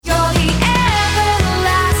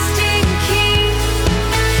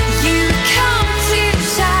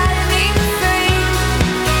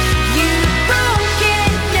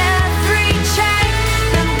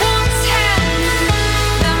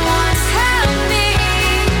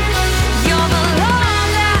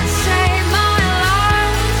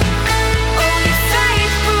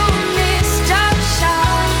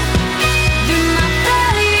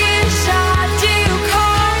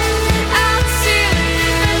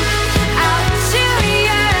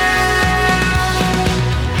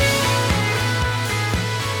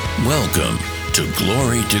Welcome to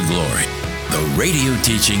Glory, the radio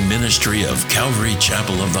teaching ministry of Calvary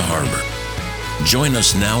Chapel of the Harbor. Join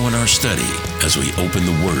us now in our study as we open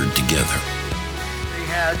the Word together. They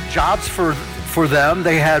had jobs for them,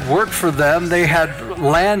 they had work for them, they had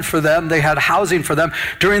land for them, they had housing for them.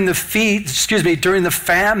 During the famine,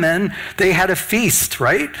 they had a feast,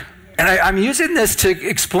 right? And I'm using this to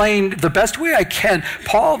explain the best way I can.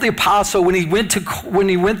 Paul the apostle, when he went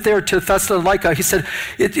there to Thessalonica, he said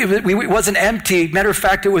it wasn't empty. Matter of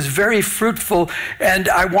fact, it was very fruitful. And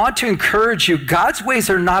I want to encourage you, God's ways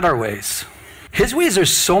are not our ways. His ways are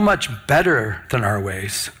so much better than our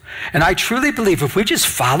ways. And I truly believe if we just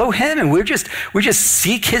follow him and we just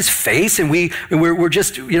seek his face and we're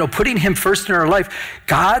just putting him first in our life,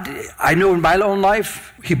 God, I know in my own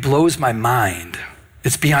life, he blows my mind.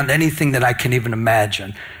 It's beyond anything that I can even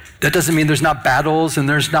imagine. That doesn't mean there's not battles and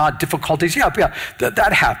there's not difficulties. Yeah,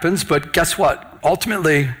 that happens. But guess what?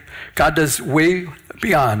 Ultimately, God does way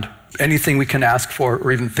beyond anything we can ask for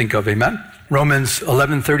or even think of. Amen? Romans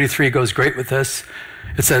 11:33 goes great with this.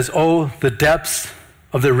 It says, "Oh, the depths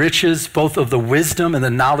of the riches, both of the wisdom and the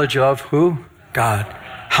knowledge of" who? God.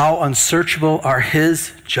 "How unsearchable are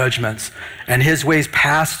his judgments and his ways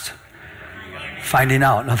past finding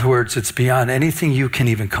out." In other words, it's beyond anything you can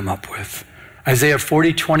even come up with. Isaiah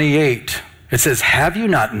 40:28, it says, "Have you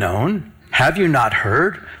not known? Have you not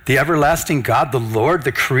heard? The everlasting God, the Lord,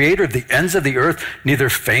 the creator of the ends of the earth, neither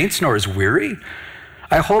faints nor is weary."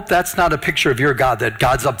 I hope that's not a picture of your God, that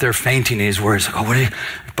God's up there fainting and he's worried. He's like, "Oh, what are you,"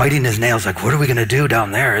 biting his nails, like, "What are we going to do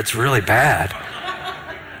down there? It's really bad."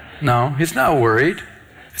 No, he's not worried.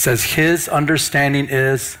 It says his understanding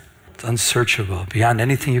is unsearchable, beyond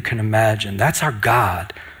anything you can imagine. That's our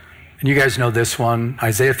God. And you guys know this one,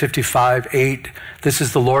 Isaiah 55:8. This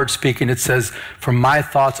is the Lord speaking. It says, "For my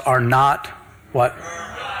thoughts are not," what?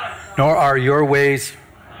 "Nor are your ways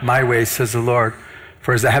my ways, says the Lord.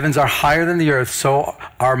 For as the heavens are higher than the earth, so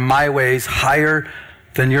are my ways higher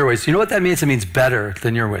than your ways." You know what that means? It means better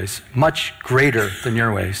than your ways, much greater than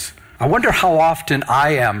your ways. I wonder how often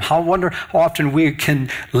how often we can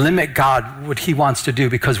limit God, what he wants to do,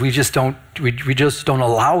 because we just don't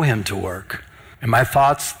allow him to work. And my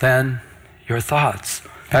thoughts, then your thoughts.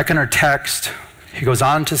 Back in our text, he goes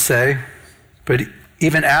on to say, "But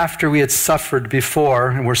even after we had suffered before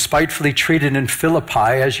and were spitefully treated in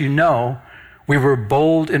Philippi, as you know, we were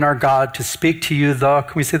bold in our God to speak to you can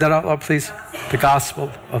we say that out loud, please? The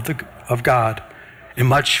gospel of God. In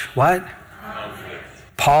much, what?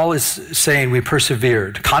 Paul is saying we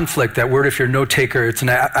persevered. Conflict, that word, if you're a note taker, it's an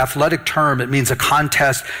athletic term. It means a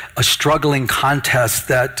contest, a struggling contest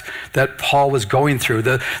that Paul was going through.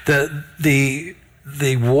 The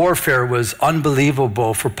warfare was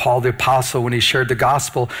unbelievable for Paul the apostle when he shared the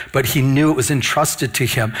gospel, but he knew it was entrusted to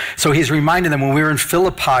him. So he's reminding them when we were in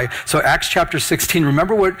Philippi. So Acts chapter 16,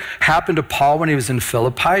 remember what happened to Paul when he was in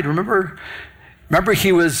Philippi? Remember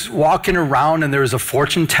he was walking around and there was a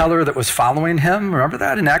fortune teller that was following him? Remember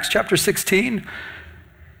that in Acts chapter 16?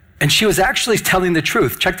 And she was actually telling the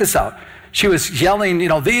truth. Check this out. She was yelling,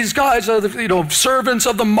 "These guys are the servants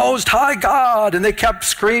of the Most High God." And they kept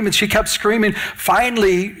screaming. She kept screaming.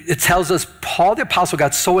 Finally, it tells us Paul the apostle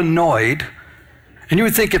got so annoyed. And you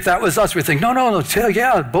would think if that was us, we'd think, no,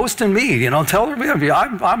 boast in me, tell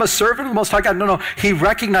her, I'm a servant of the Most High God. No, he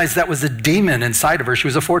recognized that was a demon inside of her. She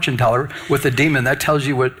was a fortune teller with a demon. That tells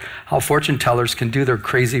you how fortune tellers can do their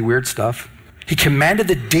crazy, weird stuff. He commanded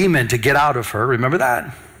the demon to get out of her. Remember that?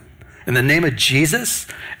 In the name of Jesus.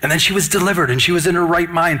 And then she was delivered and she was in her right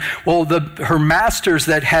mind. Well, her masters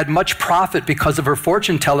that had much profit because of her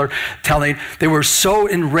fortune telling, they were so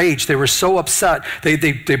enraged. They were so upset.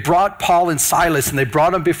 They brought Paul and Silas and they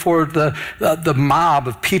brought them before the mob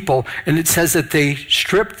of people. And it says that they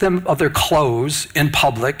stripped them of their clothes in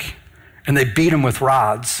public and they beat them with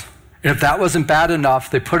rods. And if that wasn't bad enough,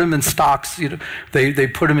 they put them in stocks. They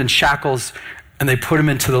put them in shackles. And they put him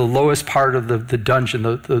into the lowest part of the dungeon,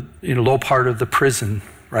 the low part of the prison,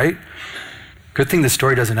 right? Good thing the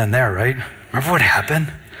story doesn't end there, right? Remember what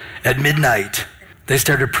happened? At midnight, they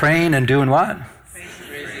started praying and doing what?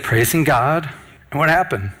 Praising God. And what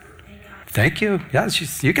happened? Thank you.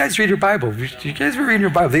 Yes, you guys read your Bible. You guys were reading your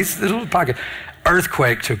Bible. These little pocket.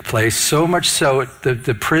 Earthquake took place, so much so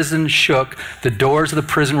the prison shook, the doors of the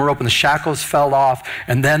prison were open, the shackles fell off,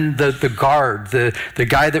 and then the guard, the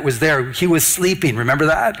guy that was there, he was sleeping, remember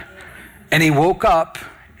that? And he woke up,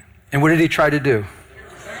 and what did he try to do?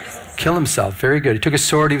 Kill himself. Very good. He took a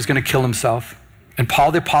sword, he was going to kill himself. And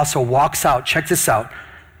Paul the apostle walks out, check this out,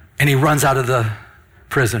 and he runs out of the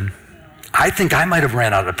prison. I think I might have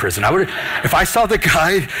ran out of prison. If I saw the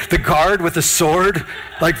guard with a sword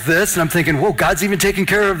like this, and I'm thinking, whoa, God's even taking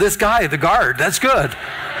care of this guy, the guard. That's good.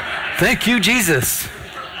 Thank you, Jesus.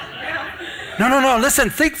 No, listen,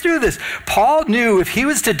 think through this. Paul knew if he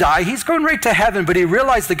was to die, he's going right to heaven, but he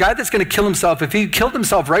realized the guy that's going to kill himself, if he killed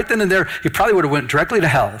himself right then and there, he probably would have went directly to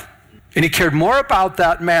hell. And he cared more about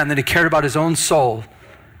that man than he cared about his own soul.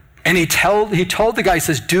 And he told the guy, he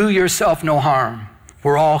says, do yourself no harm.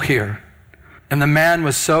 We're all here. And the man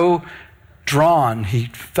was so drawn, he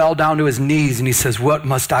fell down to his knees and he says, what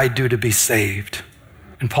must I do to be saved?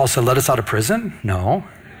 And Paul said, let us out of prison? No.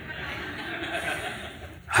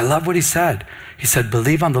 I love what he said. He said,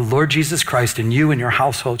 believe on the Lord Jesus Christ and you and your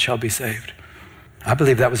household shall be saved. I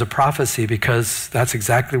believe that was a prophecy because that's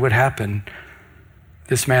exactly what happened.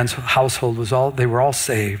 This man's household they were all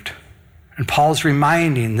saved. And Paul's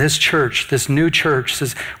reminding this church, this new church,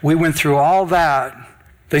 says, we went through all that.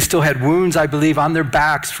 They still had wounds, I believe, on their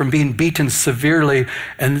backs from being beaten severely.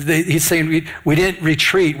 And he's saying, we didn't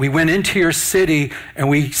retreat. We went into your city and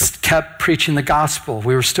we kept preaching the gospel.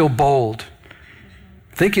 We were still bold.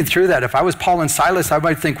 Thinking through that, if I was Paul and Silas, I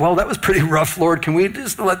might think, well, that was pretty rough, Lord. Can we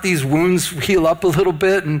just let these wounds heal up a little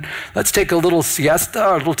bit and let's take a little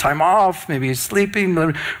siesta, a little time off, maybe sleeping,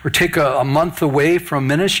 or take a month away from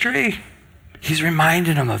ministry? He's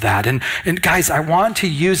reminding them of that. And guys, I want to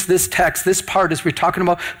use this text, this part, as we're talking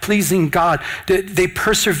about pleasing God. They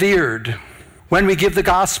persevered. When we give the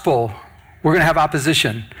gospel, we're going to have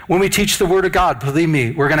opposition. When we teach the word of God, believe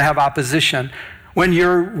me, we're going to have opposition. When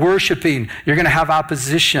you're worshiping, you're going to have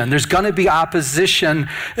opposition. There's going to be opposition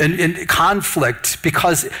and conflict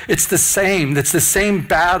because it's the same. It's the same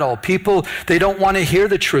battle. People, they don't want to hear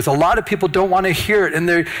the truth. A lot of people don't want to hear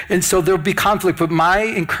it, and so there'll be conflict. But my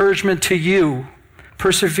encouragement to you,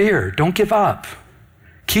 persevere. Don't give up.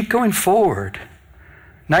 Keep going forward.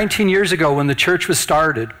 19 years ago when the church was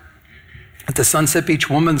started at the Sunset Beach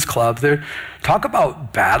Women's Club, talk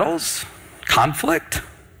about battles, conflict.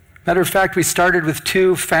 Matter of fact, we started with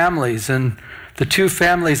two families, and the two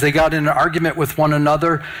families, they got in an argument with one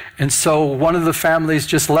another, and so one of the families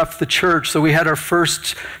just left the church, so we had our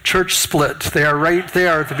first church split there, right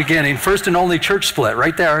there at the beginning. First and only church split,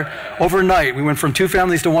 right there, overnight. We went from two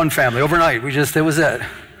families to one family, overnight. It was it.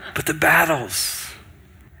 But the battles,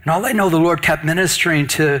 and all I know, the Lord kept ministering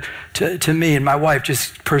to me and my wife,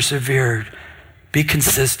 just persevered. Be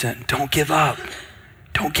consistent. Don't give up.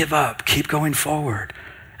 Don't give up. Keep going forward.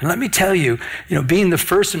 And let me tell you, being the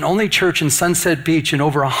first and only church in Sunset Beach in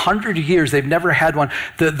over 100 years, they've never had one.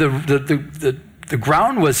 The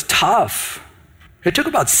ground was tough. It took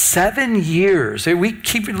about 7 years. We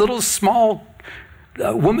keep a little small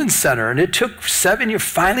women's center, and it took 7 years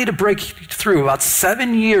finally to break through. About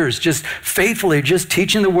 7 years, just faithfully, just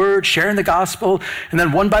teaching the word, sharing the gospel, and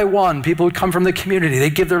then one by one, people would come from the community.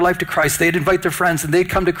 They'd give their life to Christ. They'd invite their friends, and they'd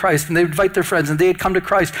come to Christ, and they'd invite their friends, and they'd come to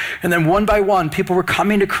Christ. And then one by one, people were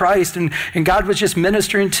coming to Christ, and God was just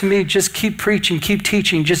ministering to me. Just keep preaching, keep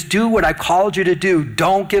teaching. Just do what I called you to do.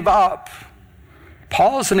 Don't give up.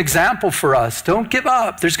 Paul's an example for us. Don't give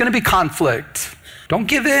up. There's going to be conflict. Don't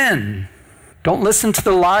give in. Don't listen to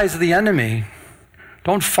the lies of the enemy.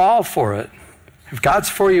 Don't fall for it. If God's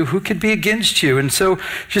for you, who could be against you? And so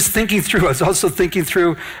just thinking through, I was also thinking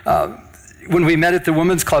through when we met at the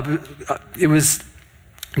Women's Club, it's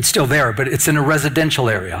still there, but it's in a residential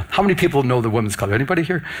area. How many people know the Women's Club? Anybody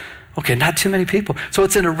here? Okay, not too many people. So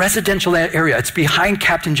it's in a residential area. It's behind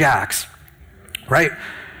Captain Jack's, right?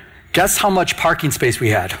 Guess how much parking space we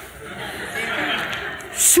had?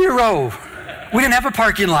 0. We didn't have a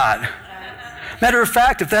parking lot. Matter of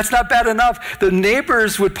fact, if that's not bad enough, the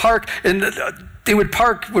neighbors would park, and they would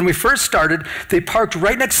park, when we first started, they parked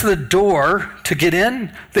right next to the door to get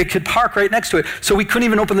in. They could park right next to it. So we couldn't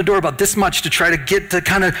even open the door about this much to try to get to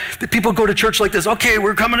the people go to church like this. Okay,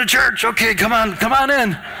 we're coming to church. Okay, come on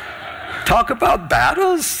in. Talk about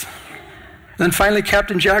battles. And then finally,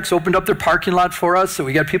 Captain Jack's opened up their parking lot for us, so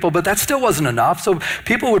we got people, but that still wasn't enough. So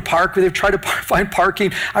people would park, they'd try to find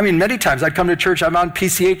parking. I mean, many times I'd come to church, I'm on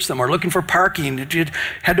PCH somewhere looking for parking.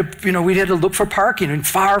 We had to look for parking and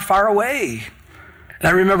far, far away. And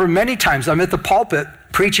I remember many times I'm at the pulpit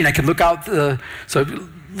preaching, I could look out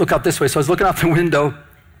this way. So I was looking out the window,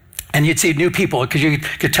 and you'd see new people because you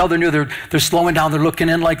could tell they're new. They're slowing down. They're looking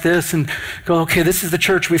in like this and go, okay, this is the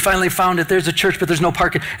church. We finally found it. There's a church, but there's no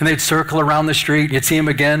parking. And they'd circle around the street. You'd see them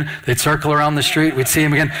again. They'd circle around the street. We'd see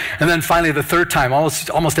them again. And then finally the third time,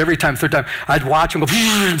 almost every time, I'd watch them go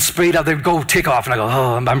and speed up. They'd go take off. And I go,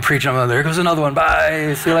 oh, I'm preaching. There goes another one.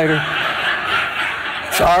 Bye. See you later.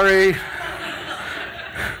 Sorry.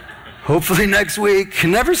 Hopefully next week.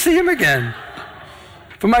 Never see him again.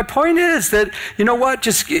 But my point is that, you know what,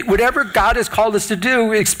 just whatever God has called us to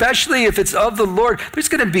do, especially if it's of the Lord, there's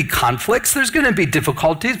going to be conflicts, there's going to be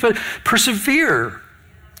difficulties, but persevere.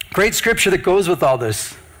 Great scripture that goes with all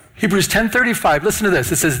this. Hebrews 10:35, listen to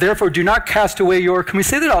this. It says, therefore, do not cast away your, can we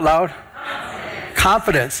say that out loud?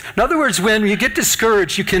 Confidence. In other words, when you get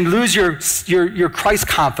discouraged, you can lose your Christ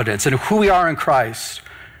confidence and who we are in Christ.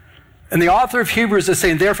 And the author of Hebrews is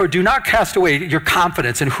saying, therefore, do not cast away your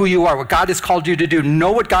confidence in who you are, what God has called you to do.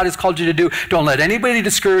 Know what God has called you to do. Don't let anybody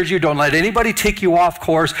discourage you. Don't let anybody take you off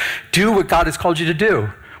course. Do what God has called you to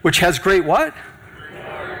do, which has great what?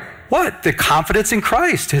 Reward. What? The confidence in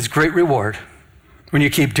Christ has great reward. When you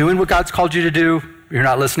keep doing what God's called you to do, you're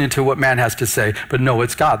not listening to what man has to say, but no,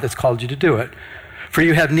 it's God that's called you to do it. For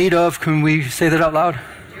you have need of, can we say that out loud?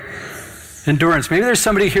 Endurance. Maybe there's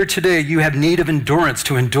somebody here today, you have need of endurance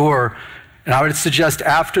to endure. And I would suggest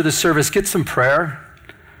after the service, get some prayer.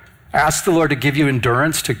 Ask the Lord to give you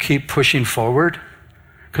endurance to keep pushing forward.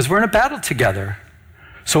 Because we're in a battle together.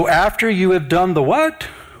 So after you have done the what?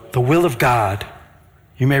 The will of God.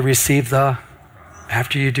 You may receive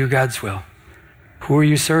after you do God's will. Who are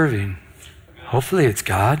you serving? Hopefully it's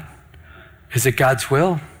God. Is it God's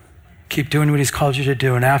will? Keep doing what he's called you to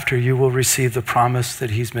do, and after you will receive the promise that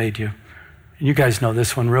he's made you. And you guys know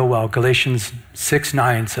this one real well. Galatians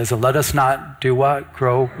 6:9 says, let us not do what?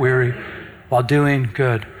 Grow weary while doing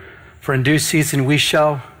good. For in due season we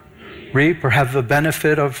shall reap or have the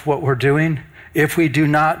benefit of what we're doing. If we do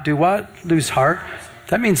not do what? Lose heart.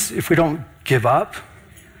 That means if we don't give up.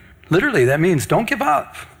 Literally, that means don't give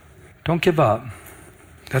up. Don't give up.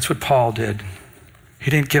 That's what Paul did.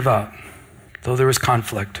 He didn't give up, though there was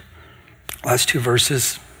conflict. Last two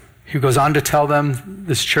verses, he goes on to tell them,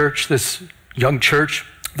 this church, this young church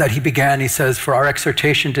that he began, he says, for our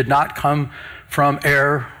exhortation did not come from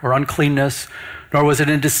error or uncleanness, nor was it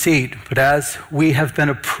in deceit, but as we have been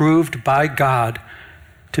approved by God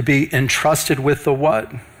to be entrusted with the what?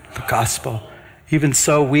 The gospel. Even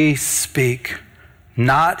so we speak,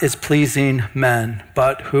 not as pleasing men,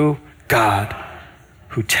 but who? God,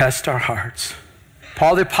 who tests our hearts.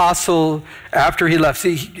 Paul the Apostle, after he left,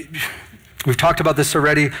 we've talked about this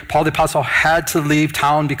already. Paul the Apostle had to leave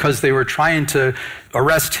town because they were trying to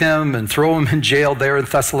arrest him and throw him in jail there in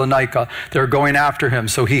Thessalonica. They were going after him,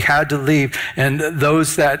 so he had to leave. And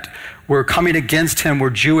those that were coming against him were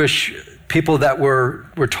Jewish people that were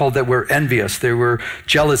told that were envious. They were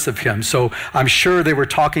jealous of him. So I'm sure they were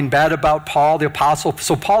talking bad about Paul the Apostle.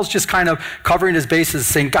 So Paul's just kind of covering his bases,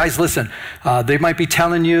 saying, guys, listen, they might be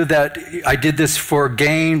telling you that I did this for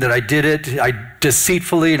gain, that I did it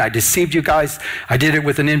deceitfully, and I deceived you guys. I did it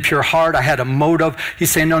with an impure heart. I had a motive.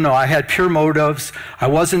 He's saying, no, I had pure motives. I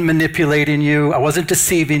wasn't manipulating you. I wasn't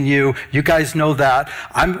deceiving you. You guys know that.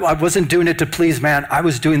 I wasn't doing it to please man. I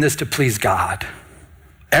was doing this to please God.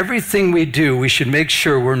 Everything we do, we should make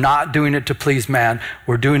sure we're not doing it to please man.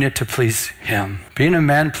 We're doing it to please him. Being a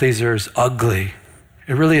man pleaser is ugly.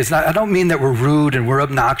 It really is not. I don't mean that we're rude and we're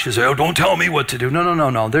obnoxious. Oh, don't tell me what to do.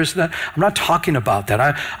 No. There's that. I'm not talking about that.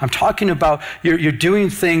 I'm talking about you're doing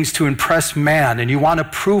things to impress man and you want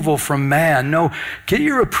approval from man. No, get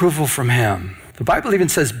your approval from him. The Bible even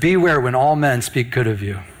says, beware when all men speak good of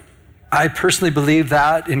you. I personally believe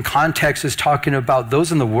that in context is talking about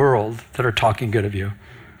those in the world that are talking good of you.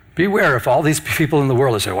 Beware if all these people in the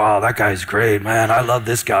world say, wow, that guy's great, man, I love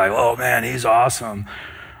this guy. Oh, man, he's awesome.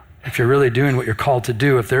 If you're really doing what you're called to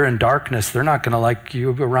do, if they're in darkness, they're not going to like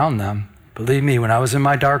you around them. Believe me, when I was in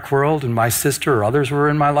my dark world and my sister or others were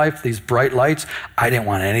in my life, these bright lights, I didn't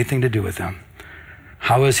want anything to do with them.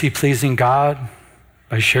 How is he pleasing God?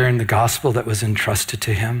 By sharing the gospel that was entrusted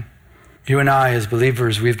to him. You and I, as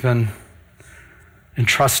believers, we've been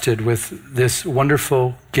entrusted with this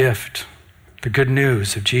wonderful gift, the good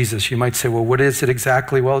news of Jesus. You might say, well, what is it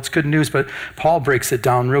exactly? Well, it's good news, but Paul breaks it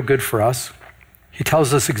down real good for us. He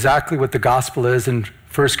tells us exactly what the gospel is in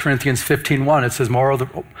 1 Corinthians 15:1. It says,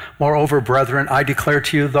 moreover, brethren, I declare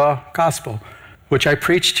to you the gospel, which I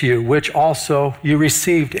preached to you, which also you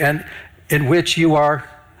received, and in which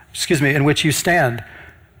you stand,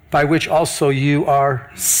 by which also you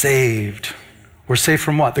are saved. We're saved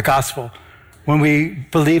from what? The gospel. When we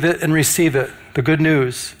believe it and receive it, the good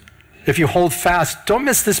news. If you hold fast, don't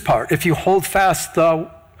miss this part. If you hold fast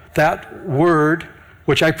that word,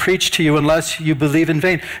 which I preach to you, unless you believe in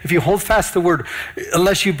vain. If you hold fast the word,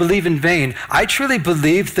 unless you believe in vain. I truly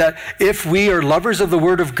believe that if we are lovers of the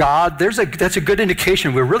word of God, that's a good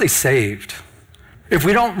indication we're really saved. If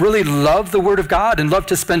we don't really love the word of God and love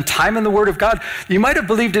to spend time in the word of God, you might have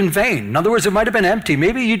believed in vain. In other words, it might have been empty.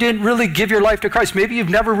 Maybe you didn't really give your life to Christ. Maybe you've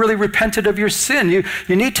never really repented of your sin. You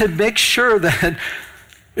need to make sure that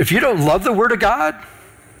if you don't love the word of God,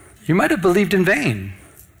 you might have believed in vain.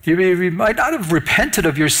 You might not have repented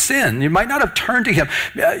of your sin. You might not have turned to him.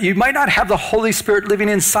 You might not have the Holy Spirit living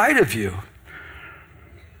inside of you.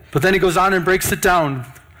 But then he goes on and breaks it down,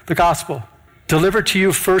 the gospel. Delivered to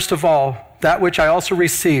you first of all, that which I also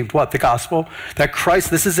received. What? The gospel? That Christ,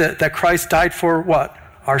 this is it, that Christ died for what?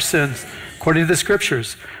 Our sins, according to the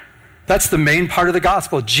scriptures. That's the main part of the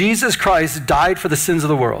gospel. Jesus Christ died for the sins of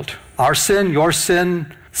the world. Our sin, your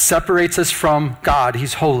sin, separates us from God.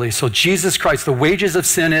 He's holy. So Jesus Christ, the wages of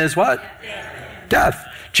sin is what? Death.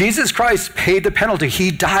 Jesus Christ paid the penalty.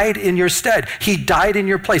 He died in your stead. He died in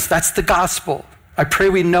your place. That's the gospel. I pray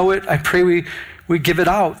we know it. I pray we give it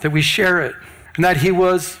out, that we share it. And that he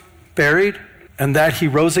was buried and that he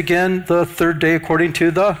rose again the third day according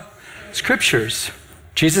to the scriptures.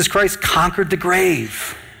 Jesus Christ conquered the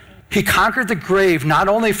grave. He conquered the grave not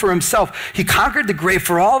only for himself, he conquered the grave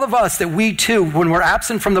for all of us, that we too, when we're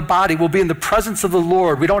absent from the body, will be in the presence of the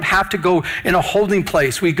Lord. We don't have to go in a holding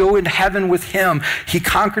place. We go in heaven with him. He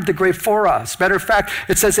conquered the grave for us. Matter of fact,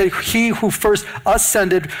 it says that he who first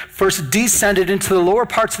descended into the lower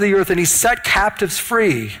parts of the earth, and he set captives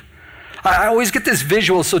free. I always get this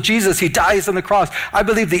visual. So Jesus, he dies on the cross. I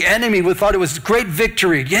believe the enemy would thought it was great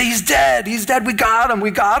victory. Yeah, he's dead. He's dead. We got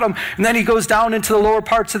him. And then he goes down into the lower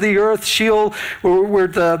parts of the earth, Sheol, where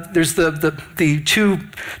there's the two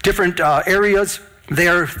different areas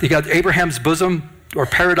there. You got Abraham's bosom or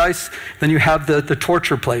paradise. Then you have the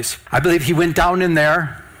torture place. I believe he went down in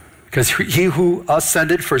there, because he who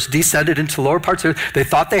ascended first descended into the lower parts of the earth. They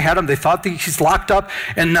thought they had him. They thought he's locked up.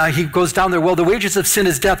 And he goes down there. Well, the wages of sin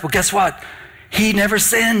is death. Well, guess what? He never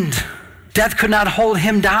sinned. Death could not hold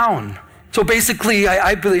him down. So basically,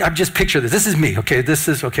 I believe, I'm just picture this. This is me, okay? This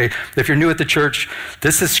is, okay, if you're new at the church,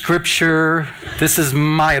 this is scripture. This is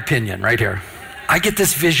my opinion right here. I get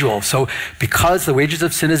this visual. So because the wages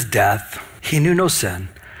of sin is death, he knew no sin.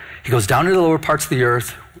 He goes down into the lower parts of the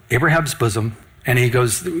earth, Abraham's bosom, and he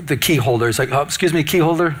goes, the key holder is like, oh, excuse me, key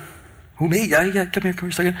holder? Who, me? Yeah, come here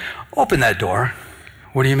a second. Open that door.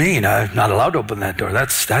 What do you mean? I'm not allowed to open that door.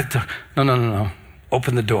 No.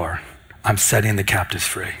 Open the door. I'm setting the captives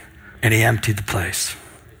free. And he emptied the place.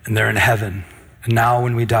 And they're in heaven. And now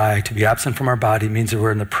when we die, to be absent from our body means that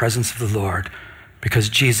we're in the presence of the Lord, because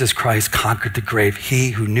Jesus Christ conquered the grave. He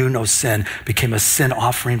who knew no sin became a sin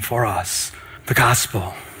offering for us. The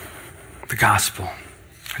gospel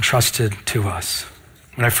entrusted to us.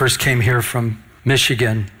 When I first came here from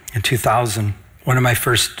Michigan in 2000, one of my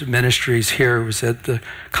first ministries here was at the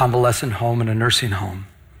convalescent home and a nursing home.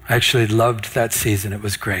 I actually loved that season. It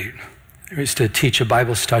was great. I used to teach a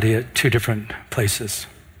Bible study at two different places.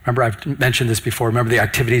 Remember, I've mentioned this before. Remember the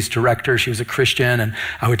activities director? She was a Christian, and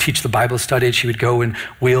I would teach the Bible study, and she would go and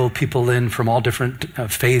wheel people in from all different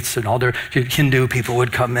faiths, and all their Hindu people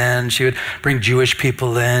would come in. She would bring Jewish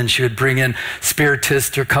people in. She would bring in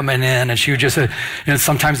spiritists who are coming in, and she would just,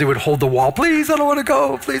 sometimes they would hold the wall. Please, I don't want to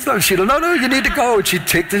go. Please, no. She'd go, no, you need to go. And she'd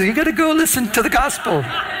take you got to go listen to the gospel.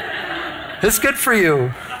 It's good for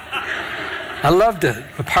you. I loved it.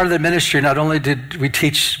 A part of the ministry, not only did we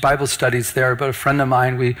teach Bible studies there, but a friend of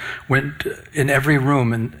mine, we went in every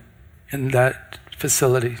room in that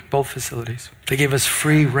facility, both facilities. They gave us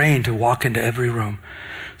free reign to walk into every room.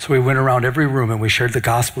 So we went around every room and we shared the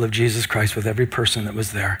gospel of Jesus Christ with every person that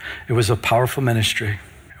was there. It was a powerful ministry.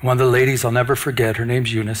 One of the ladies I'll never forget, her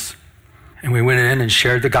name's Eunice. And we went in and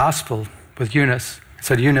shared the gospel with Eunice. I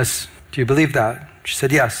said, Eunice, do you believe that? She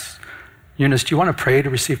said, yes. Eunice, do you want to pray to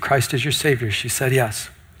receive Christ as your Savior? She said, yes.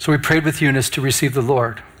 So we prayed with Eunice to receive the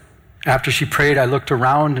Lord. After she prayed, I looked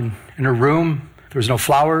around, and in her room, there was no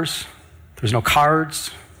flowers, there was no cards,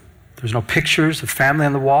 there was no pictures of family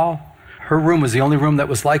on the wall. Her room was the only room that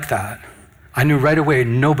was like that. I knew right away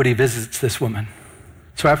nobody visits this woman.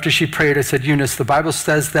 So after she prayed, I said, Eunice, the Bible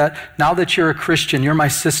says that now that you're a Christian, you're my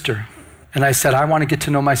sister. And I said, I want to get to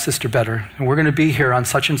know my sister better. And we're going to be here on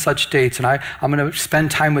such and such dates. And I'm going to spend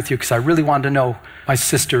time with you because I really want to know my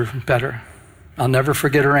sister better. I'll never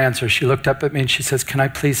forget her answer. She looked up at me and she says, can I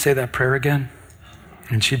please say that prayer again?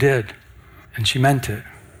 And she did. And she meant it.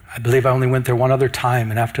 I believe I only went there one other time.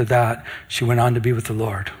 And after that, she went on to be with the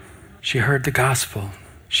Lord. She heard the gospel.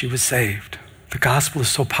 She was saved. The gospel is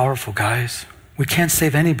so powerful, guys. We can't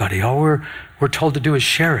save anybody. All we're told to do is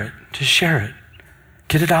share it. Just share it.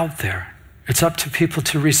 Get it out there. It's up to people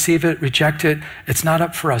to receive it, reject it. It's not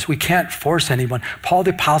up for us. We can't force anyone. Paul the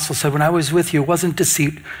Apostle said, when I was with you, it wasn't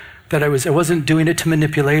deceit that I wasn't doing it to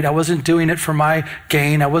manipulate. I wasn't doing it for my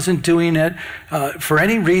gain. I wasn't doing it for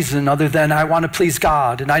any reason other than I want to please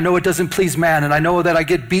God. And I know it doesn't please man. And I know that I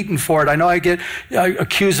get beaten for it. I know I get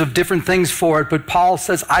accused of different things for it. But Paul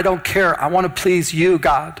says, I don't care. I want to please you,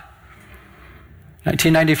 God.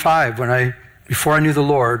 1995, before I knew the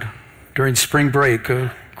Lord, during spring break,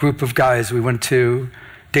 a group of guys, we went to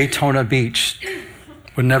Daytona Beach.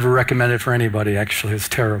 Would never recommend it for anybody, actually. It's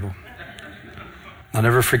terrible. I'll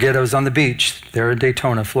never forget, I was on the beach there in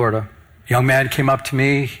Daytona, Florida. A young man came up to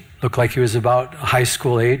me, looked like he was about high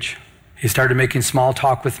school age. He started making small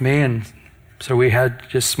talk with me, and so we had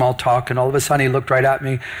just small talk, and all of a sudden he looked right at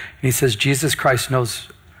me, and he says, Jesus Christ knows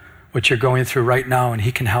what you're going through right now, and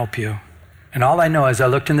he can help you. And all I know is I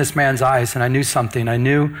looked in this man's eyes, and I knew something. I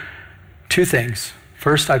knew two things.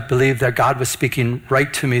 First, I believed that God was speaking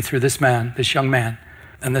right to me through this man, this young man.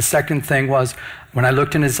 And the second thing was, when I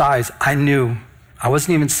looked in his eyes, I knew, I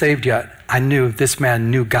wasn't even saved yet. I knew this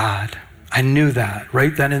man knew God. I knew that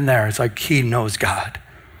right then and there. It's like he knows God.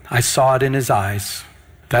 I saw it in his eyes.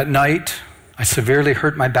 That night, I severely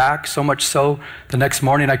hurt my back, so much so the next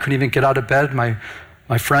morning I couldn't even get out of bed.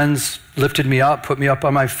 My friends lifted me up, put me up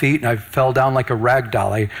on my feet, and I fell down like a rag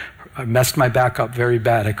doll. I messed my back up very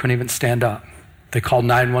bad. I couldn't even stand up. They called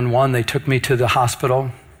 911. They took me to the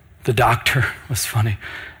hospital. The doctor was funny.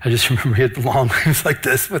 I just remember he had long, he was like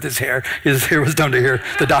this with his hair. His hair was down to here.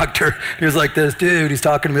 The doctor, he was like this, dude, he's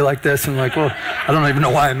talking to me like this. And I'm like, well, I don't even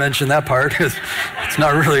know why I mentioned that part. It's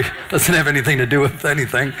not really, doesn't have anything to do with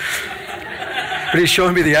anything. But he's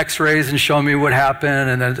showing me the x-rays and showing me what happened.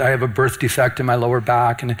 And then I have a birth defect in my lower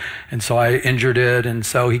back. And so I injured it. And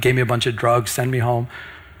so he gave me a bunch of drugs, sent me home.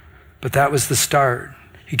 But that was the start.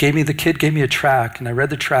 The kid gave me a tract, and I read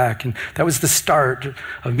the tract, and that was the start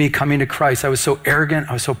of me coming to Christ. I was so arrogant,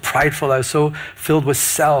 I was so prideful, I was so filled with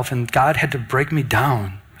self, and God had to break me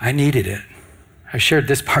down. I needed it. I shared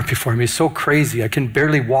this part before me. It's so crazy. I can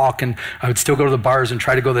barely walk, and I would still go to the bars and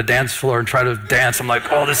try to go to the dance floor and try to dance. I'm like,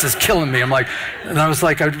 oh, this is killing me. I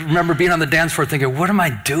remember being on the dance floor thinking, what am I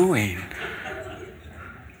doing?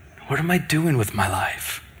 What am I doing with my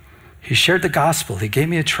life? He shared the gospel. He gave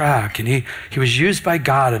me a tract, and he was used by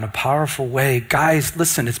God in a powerful way. Guys,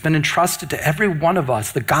 listen, it's been entrusted to every one of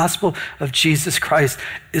us. The gospel of Jesus Christ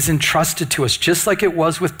is entrusted to us, just like it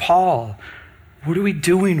was with Paul. What are we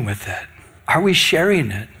doing with it? Are we sharing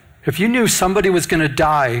it? If you knew somebody was going to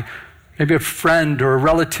die, maybe a friend or a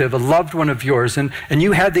relative, a loved one of yours, and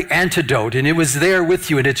you had the antidote, and it was there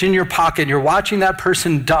with you, and it's in your pocket, and you're watching that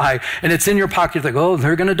person die, and it's in your pocket, you're like, oh,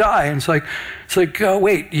 they're going to die. And it's like, oh,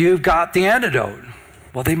 wait, you've got the antidote.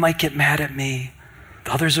 Well, they might get mad at me.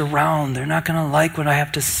 The others around, they're not going to like what I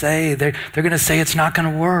have to say. They're going to say it's not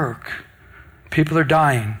going to work. People are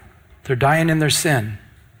dying. They're dying in their sin.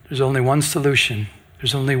 There's only one solution.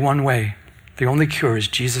 There's only one way. The only cure is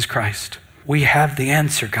Jesus Christ. We have the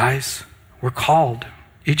answer, guys. We're called,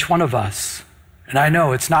 each one of us. And I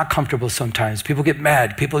know it's not comfortable sometimes. People get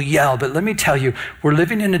mad, people yell, but let me tell you, we're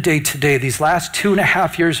living in a day today, these last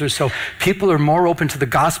 2.5 years or so, people are more open to the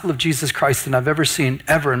gospel of Jesus Christ than I've ever seen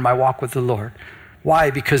ever in my walk with the Lord. Why?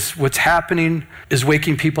 Because what's happening is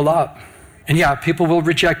waking people up. And yeah, people will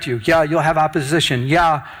reject you. Yeah, you'll have opposition.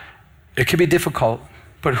 Yeah, it can be difficult.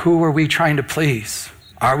 But who are we trying to please?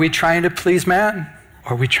 Are we trying to please man?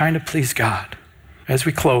 Or are we trying to please God? As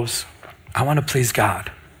we close, I want to please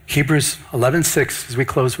God. Hebrews 11:6, as we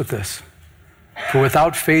close with this. For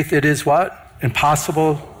without faith it is what?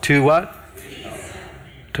 Impossible to what?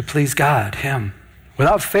 To please God, him.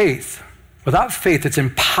 Without faith, it's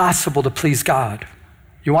impossible to please God.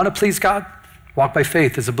 You want to please God? Walk by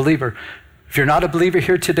faith as a believer. If you're not a believer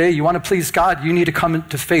here today, you want to please God, you need to come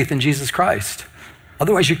into faith in Jesus Christ.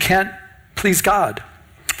 Otherwise, you can't please God.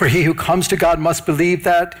 For he who comes to God must believe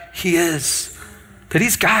that he is, that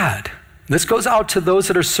he's God. This goes out to those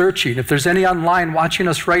that are searching. If there's any online watching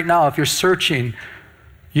us right now, if you're searching,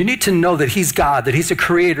 you need to know that he's God, that he's the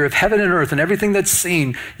creator of heaven and earth and everything that's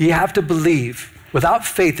seen. You have to believe. Without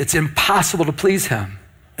faith, it's impossible to please him.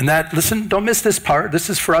 And that, listen, don't miss this part. This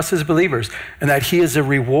is for us as believers. And that he is a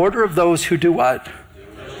rewarder of those who do what?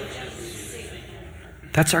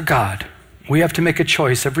 That's our God. We have to make a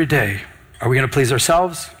choice every day. Are we going to please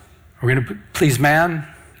ourselves? Are we going to please man?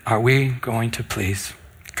 Are we going to please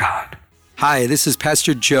God? Hi, this is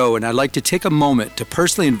Pastor Joe, and I'd like to take a moment to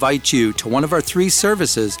personally invite you to one of our 3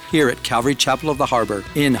 services here at Calvary Chapel of the Harbor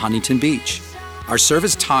in Huntington Beach. Our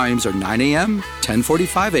service times are 9 a.m.,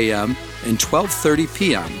 10:45 a.m., and 12:30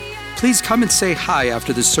 p.m. Please come and say hi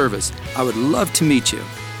after the service. I would love to meet you.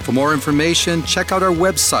 For more information, check out our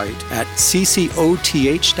website at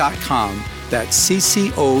ccoth.com. That's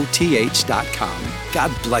ccoth.com.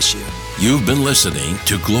 God bless you. You've been listening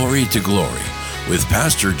to Glory with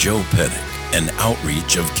Pastor Joe Pettit, an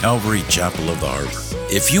outreach of Calvary Chapel of the Harbor.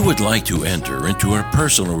 If you would like to enter into a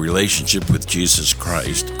personal relationship with Jesus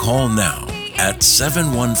Christ, call now at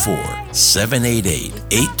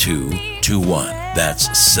 714-788-8221. That's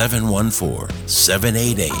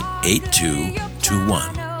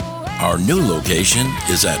 714-788-8221. Our new location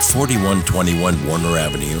is at 4121 Warner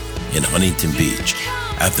Avenue in Huntington Beach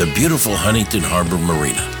at the beautiful Huntington Harbor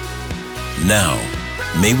Marina. Now,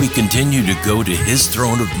 may we continue to go to His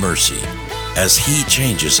throne of mercy as He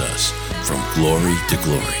changes us from glory to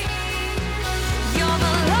glory.